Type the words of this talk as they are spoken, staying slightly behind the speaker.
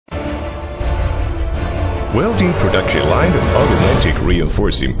Welding production line of automatic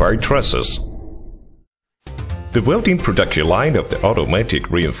reinforcing bar trusses. The welding production line of the automatic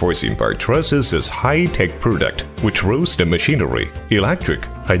reinforcing bar trusses is high-tech product which rules the machinery, electric,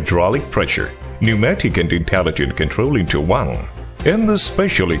 hydraulic pressure, pneumatic and intelligent control into one, and the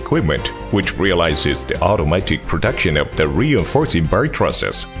special equipment which realizes the automatic production of the reinforcing bar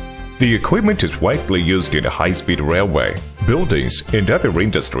trusses. The equipment is widely used in the high-speed railway, buildings, and other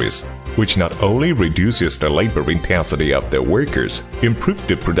industries, which not only reduces the labor intensity of the workers, improves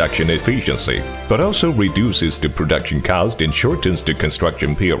the production efficiency, but also reduces the production cost and shortens the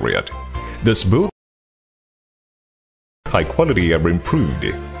construction period. The smooth, high quality are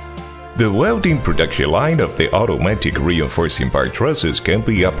improved. The welding production line of the automatic reinforcing bar trusses can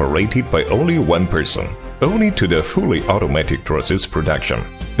be operated by only one person, only to the fully automatic trusses production.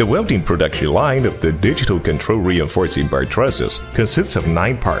 The welding production line of the digital control reinforcing bar trusses consists of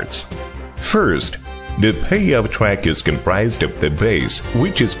 9 parts. First, the payout track is comprised of the base,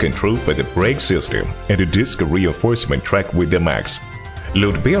 which is controlled by the brake system, and a disc reinforcement track with the max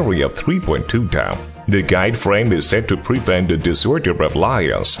load bearing of 3.2 ton. The guide frame is set to prevent the disorder of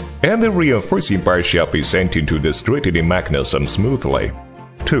lines, and the reinforcing bar shall be sent into the straightening mechanism smoothly.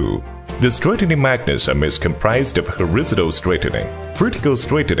 2. The straightening mechanism is comprised of horizontal straightening, vertical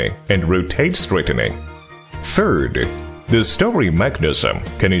straightening, and rotate straightening. Third, the storing mechanism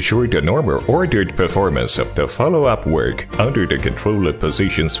can ensure the normal ordered performance of the follow-up work under the control of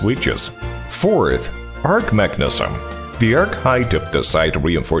position switches. Fourth, arc mechanism. The arc height of the side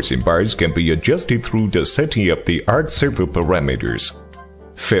reinforcing bars can be adjusted through the setting of the arc servo parameters.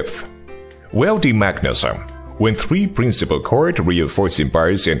 Fifth, welding mechanism. When 3 principal cord reinforcing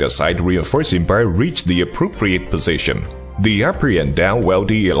bars and a side reinforcing bar reach the appropriate position, the upper and down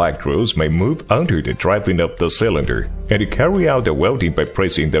welding electrodes may move under the driving of the cylinder and carry out the welding by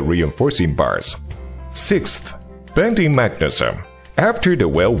pressing the reinforcing bars. Sixth, bending mechanism. After the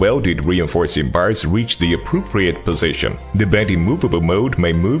well-welded reinforcing bars reach the appropriate position, the bending movable mode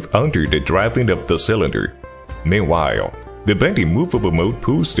may move under the driving of the cylinder. Meanwhile, the bending movable mode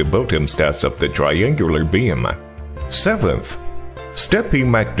pulls the bottom studs of the triangular beam. Seventh,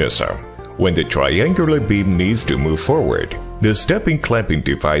 stepping mechanism. When the triangular beam needs to move forward, the stepping clamping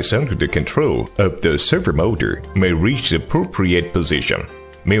device under the control of the servo motor may reach the appropriate position.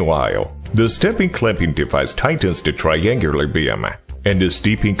 Meanwhile, the stepping clamping device tightens the triangular beam, and the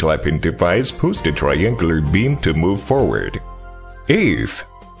stepping clamping device pulls the triangular beam to move forward. Eighth,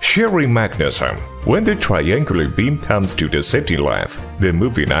 shearing mechanism. When the triangular beam comes to the setting length, the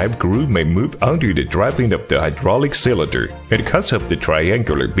moving knife groove may move under the driving of the hydraulic cylinder and cuts up the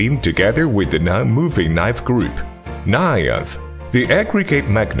triangular beam together with the non-moving knife group. Ninth, the aggregate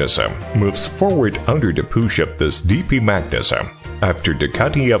mechanism moves forward under the push of the stepping mechanism after the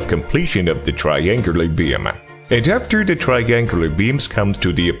cutting of completion of the triangular beam, and after the triangular beams comes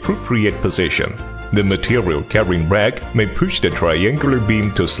to the appropriate position. The material carrying rack may push the triangular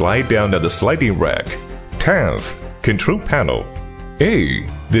beam to slide down on the sliding rack. 10th, control panel. A.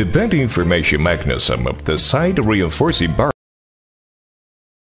 The bend information mechanism of the side reinforcing bar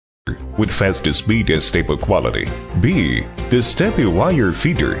with fast speed and stable quality. B. The stepping wire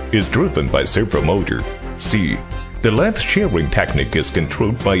feeder is driven by servo motor. C. The length shearing technique is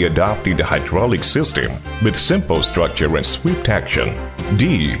controlled by adopting the hydraulic system with simple structure and swift action.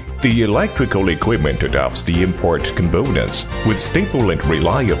 D. The electrical equipment adopts the import components with stable and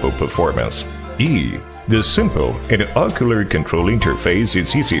reliable performance. E. The simple and ocular control interface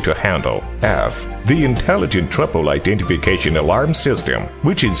is easy to handle. F. The intelligent trouble identification alarm system,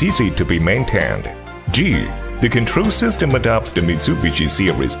 which is easy to be maintained. G. The control system adopts the Mitsubishi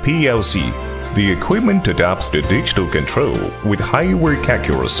series PLC. The equipment adopts the digital control with high work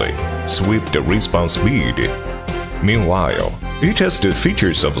accuracy, swift response speed. Meanwhile, it has the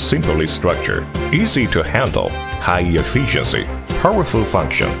features of simple structure, easy to handle, high efficiency, powerful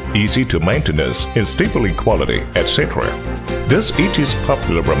function, easy to maintenance, and stable in quality, etc. Thus, it is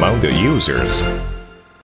popular among the users.